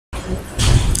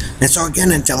And so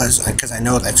again, until because I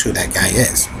know that's who that guy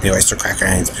is, the oyster cracker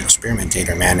and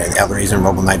experimentator, man, and Eloise and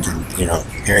Robo Knight, and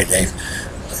Harry Dave.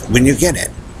 When you get it,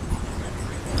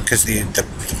 because the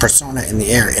persona in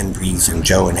the air in Breeze and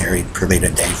Joe and Harry,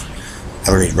 Perlita, Dave,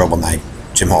 Eloise, Robo Knight,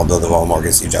 Jim Hall, Bill DeVoe,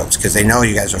 Morgan, Steve Jobs, because they know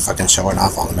you guys are fucking showing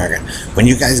off All American. When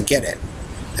you guys get it,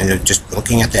 and you're just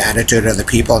looking at the attitude of the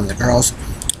people and the girls,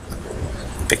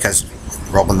 because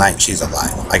Robo Knight, she's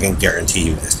alive. I can guarantee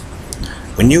you this.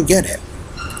 When you get it,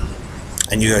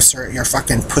 and you assert your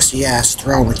fucking pussy ass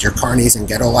throne with your carnies and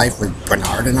ghetto life with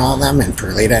Bernard and all them, and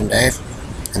Perlita and Dave,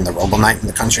 and the Robo Knight and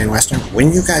the country and western,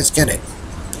 when you guys get it,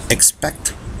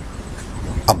 expect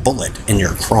a bullet in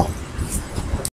your chrome.